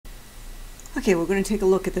Okay, we're going to take a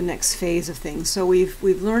look at the next phase of things. So we've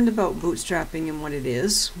learned about bootstrapping and what it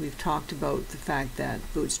is. We've talked about the fact that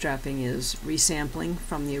bootstrapping is resampling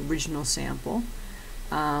from the original sample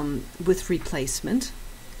with replacement.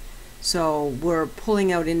 So we're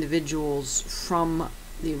pulling out individuals from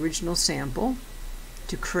the original sample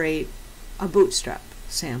to create a bootstrap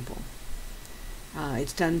sample.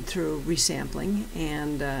 It's done through resampling,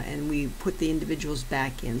 and we put the individuals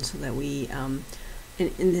back in so that we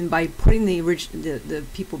and then by putting the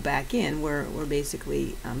people back in, we're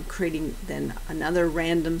basically creating then another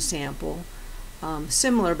random sample,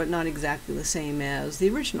 similar but not exactly the same as the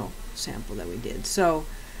original sample that we did. So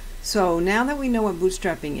now that we know what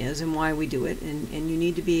bootstrapping is and why we do it, and you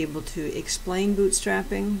need to be able to explain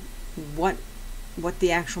bootstrapping, what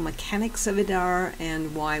the actual mechanics of it are,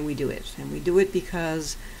 and why we do it. And we do it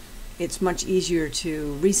because it's much easier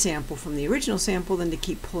to resample from the original sample than to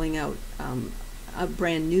keep pulling out a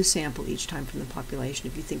brand new sample each time from the population.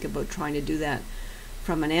 If you think about trying to do that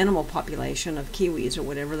from an animal population of kiwis or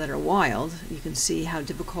whatever that are wild, you can see how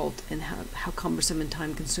difficult and how cumbersome and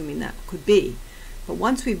time consuming that could be. But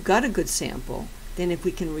once we've got a good sample, then if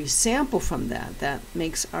we can resample from that, that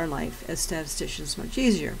makes our life as statisticians much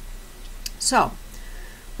easier. So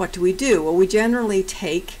what do? Well, we generally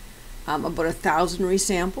take about 1,000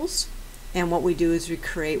 resamples, and what we do is we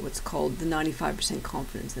create what's called the 95%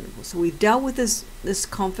 confidence interval. So we've dealt with this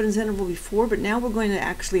confidence interval before, but now we're going to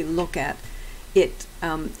actually look at it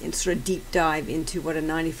and sort of deep dive into what a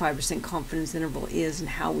 95% confidence interval is and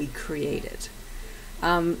how we create it.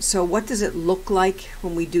 So what does it look like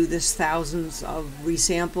when we do this thousands of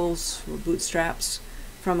resamples or bootstraps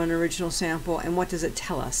from an original sample, and what does it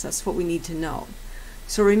tell us? That's what we need to know.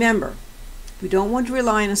 So remember, we don't want to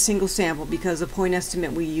rely on a single sample, because the point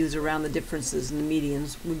estimate we use around the differences and the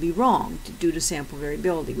medians would be wrong due to sample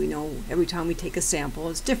variability. We know every time we take a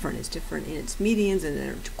sample it's different. It's different in its medians and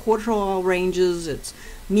its quartile ranges, its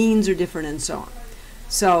means are different, and so on.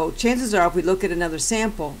 So chances are if we look at another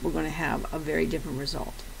sample, we're going to have a very different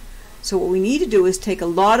result. So what we need to do is take a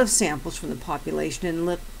lot of samples from the population and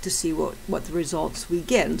look to see what the results we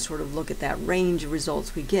get, and sort of look at that range of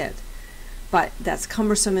results we get. But that's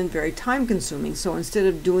cumbersome and very time consuming. So instead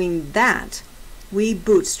of doing that, we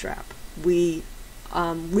bootstrap. We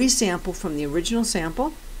resample from the original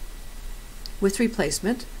sample with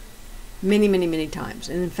replacement many times.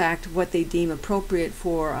 And in fact, what they deem appropriate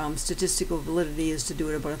for statistical validity is to do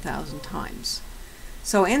it about 1,000 times.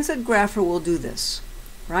 So NZ-Grapher will do this,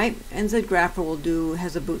 right? NZ-Grapher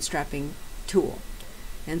has a bootstrapping tool.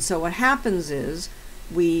 And so what happens is,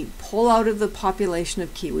 we pull out of the population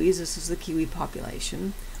of kiwis, this is the kiwi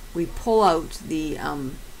population, we pull out the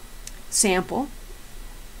sample,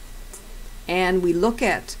 and we look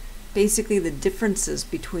at basically the differences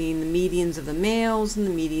between the medians of the males and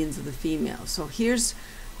the medians of the females. So here's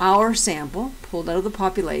our sample pulled out of the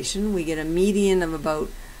population. We get a median of about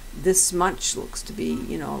this much, looks to be,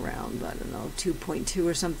 around, I don't know, 2.2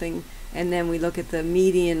 or something. And then we look at the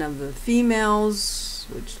median of the females,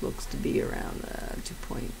 which looks to be around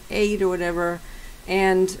 2.8 or whatever,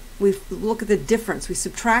 and we look at the difference. We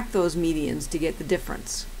subtract those medians to get the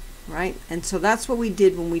difference, right? And so that's what we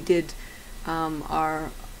did when we did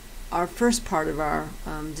our first part of our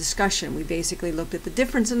discussion. We basically looked at the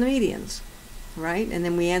difference in the medians, right? And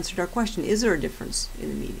then we answered our question, is there a difference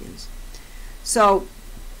in the medians? So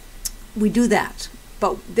we do that,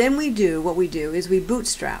 but then what we do is we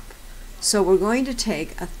bootstrap. So we're going to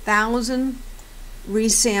take 1,000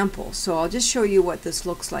 resample. So I'll just show you what this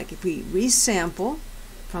looks like. If we resample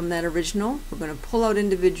from that original, we're going to pull out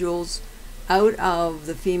individuals out of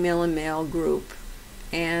the female and male group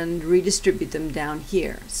and redistribute them down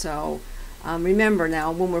here. So remember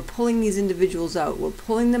now, when we're pulling these individuals out, we're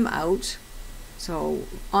pulling them out. So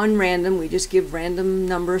on random, we just give random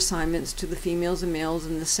number assignments to the females and males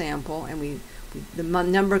in the sample, and the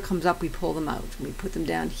number comes up, we pull them out, and we put them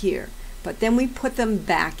down here. But then we put them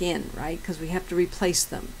back in, right? Because we have to replace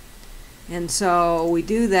them. And so we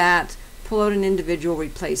do that, pull out an individual,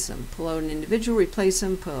 replace them, pull out an individual, replace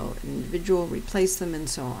them, pull out an individual, replace them, and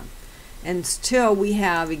so on. Until we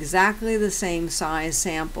have exactly the same size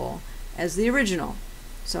sample as the original.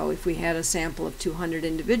 So if we had a sample of 200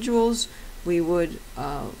 individuals, we would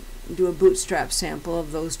do a bootstrap sample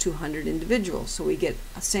of those 200 individuals. So we get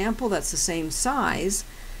a sample that's the same size,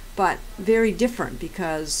 but very different,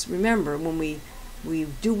 because remember, when we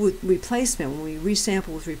do with replacement, when we resample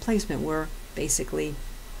with replacement, we're basically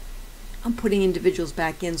putting individuals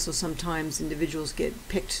back in. So sometimes individuals get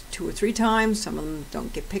picked 2 or 3 times, some of them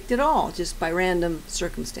don't get picked at all, just by random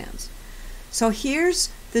circumstance. So here's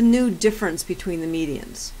the new difference between the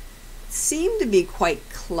medians. seem to be quite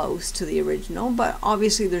close to the original, but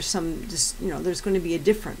obviously there's some, there's going to be a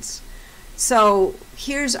difference. So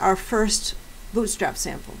here's our first bootstrap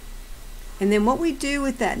sample. And then what we do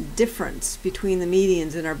with that difference between the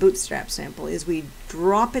medians in our bootstrap sample is we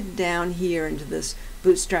drop it down here into this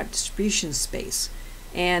bootstrap distribution space.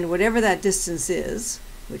 And whatever that distance is,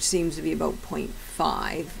 which seems to be about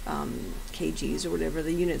 0.5 kgs or whatever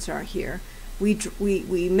the units are here,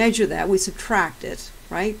 we measure that, we subtract it,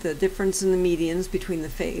 right? The difference in the medians between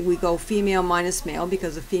the we go female minus male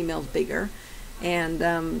because the female's bigger,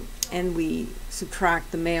 and we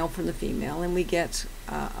subtract the male from the female, and we get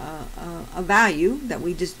a value that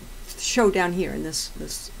we just show down here in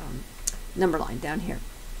this number line down here.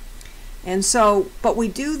 And so, but we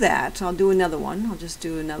do that. I'll do another one. I'll just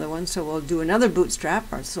do another one. So we'll do another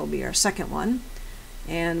bootstrap, or this will be our second one,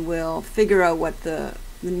 and we'll figure out what the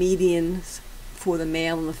medians for the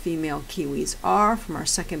male and the female kiwis are from our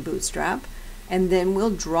second bootstrap, and then we'll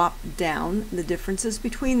drop down the differences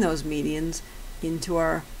between those medians into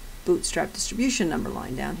our bootstrap distribution number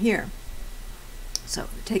line down here. So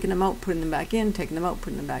taking them out, putting them back in, taking them out,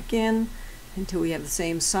 putting them back in, until we have the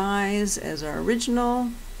same size as our original.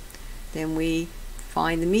 Then we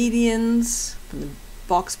find the medians from the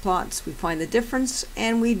box plots, we find the difference,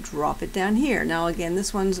 and we drop it down here. Now again,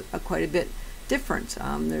 this one's quite a bit different.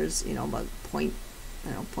 There's about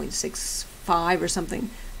 0.65 or something,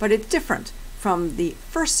 but it's different from the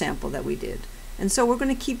first sample that we did. And so we're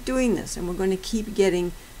going to keep doing this, and we're going to keep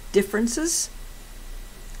getting differences.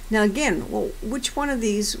 Now again, well, which one of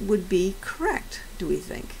these would be correct, do we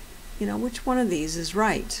think? Which one of these is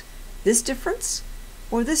right? This difference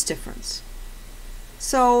or this difference?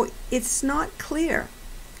 So it's not clear.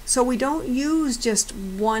 So we don't use just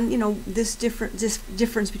one, this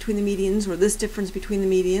difference between the medians or this difference between the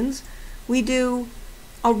medians. We do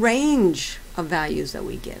a range of values that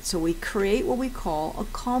we get. So we create what we call a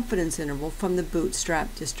confidence interval from the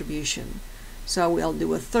bootstrap distribution. So we'll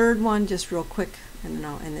do a third one just real quick, and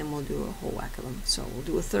then we'll do a whole whack of them. So we'll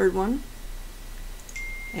do a third one,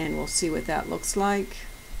 and we'll see what that looks like.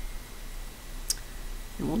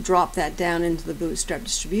 And we'll drop that down into the bootstrap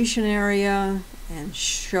distribution area and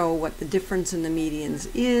show what the difference in the medians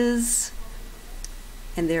is.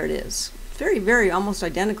 And there it is. Very, very almost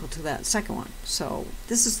identical to that second one. So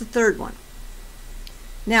this is the third one.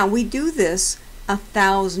 Now we do this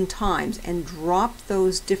 1,000 times and drop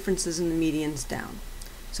those differences in the medians down.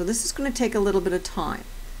 So this is going to take a little bit of time.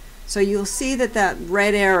 So you'll see that that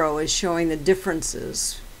red arrow is showing the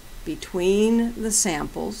differences between the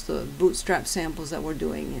samples, the bootstrap samples that we're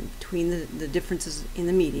doing, and between the differences in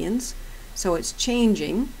the medians. So it's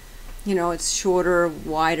changing, it's shorter,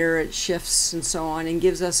 wider, it shifts and so on, and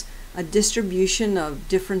gives us a distribution of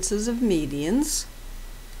differences of medians.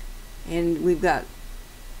 And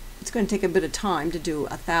it's going to take a bit of time to do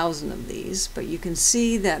 1,000 of these, but you can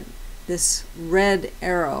see that this red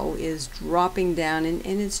arrow is dropping down, and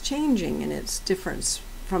it's changing in its difference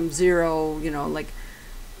from 0, like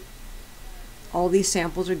all these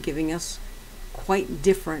samples are giving us quite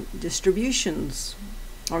different distributions,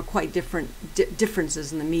 or quite different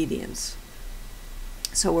differences in the medians.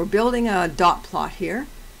 So we're building a dot plot here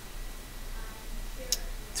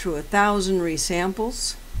through 1,000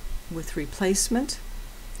 resamples with replacement,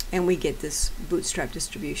 and we get this bootstrap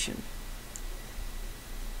distribution.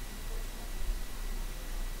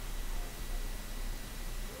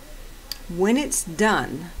 When it's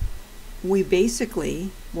done, we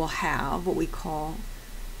basically will have what we call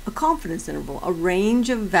a confidence interval, a range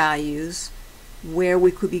of values where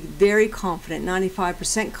we could be very confident,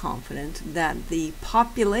 95% confident, that the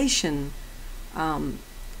population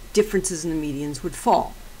differences in the medians would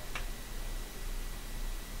fall.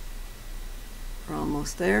 We're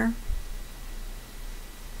almost there.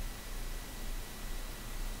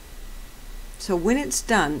 So when it's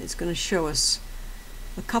done, it's going to show us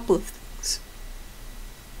a couple of things.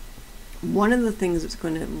 One of the things it's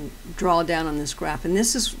going to draw down on this graph, and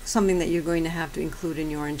this is something that you're going to have to include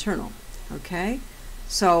in your internal, okay?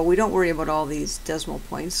 So we don't worry about all these decimal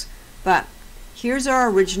points, but here's our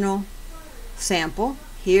original sample.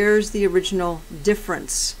 Here's the original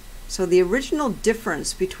difference. So the original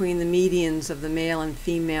difference between the medians of the male and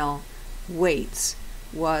female weights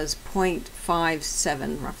was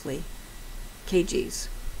 0.57 roughly kgs,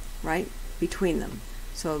 right, between them.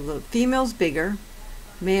 So the female's bigger,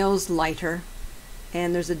 male's lighter,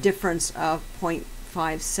 and there's a difference of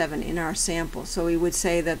 0.57 in our sample. So we would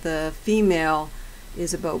say that the female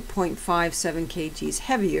is about 0.57 kgs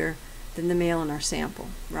heavier than the male in our sample,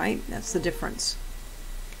 right? That's the difference.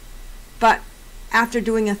 But after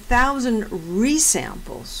doing 1,000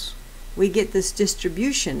 resamples, we get this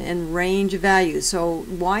distribution and range of values. So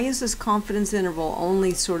why is this confidence interval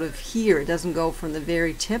only sort of here? It doesn't go from the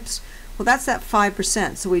very tips. Well, that's that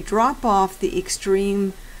 5%. So we drop off the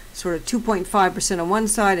extreme sort of 2.5% on one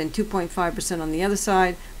side and 2.5% on the other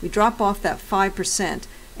side. We drop off that 5%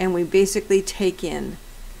 and we basically take in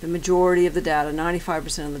the majority of the data,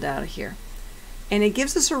 95% of the data here. And it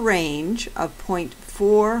gives us a range of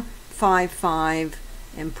 0.455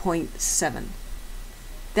 and 0.7.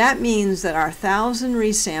 That means that our 1,000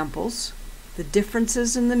 resamples, the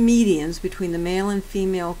differences in the medians between the male and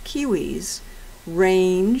female kiwis,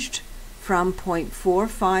 ranged from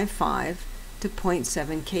 0.455 to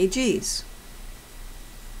 0.7 kgs.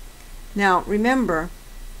 Now remember,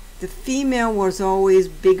 the female was always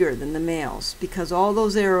bigger than the males because all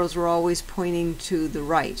those arrows were always pointing to the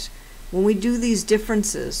right. When we do these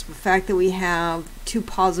differences, the fact that we have two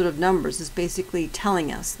positive numbers is basically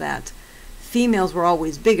telling us that females were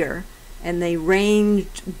always bigger, and they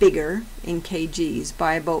ranged bigger in kgs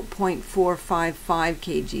by about 0.455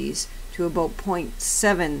 kgs to about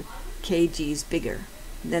 0.7 kgs bigger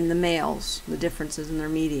than the males. The differences in their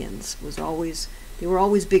medians was always, they were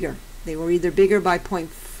always bigger. They were either bigger by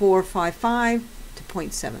 0.455 to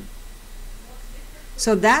 0.7.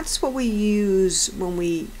 So that's what we use when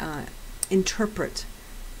we interpret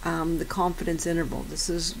the confidence interval. This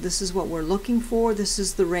is what we're looking for. This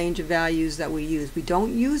is the range of values that we use. We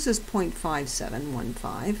don't use this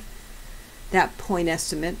 0.5715, that point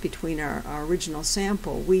estimate between our original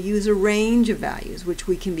sample. We use a range of values which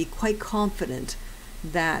we can be quite confident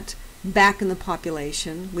that back in the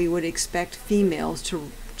population we would expect females to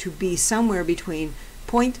be somewhere between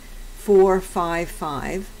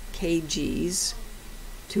 0.455 kgs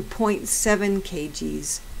to 0.7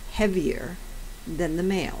 kgs heavier than the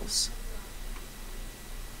males.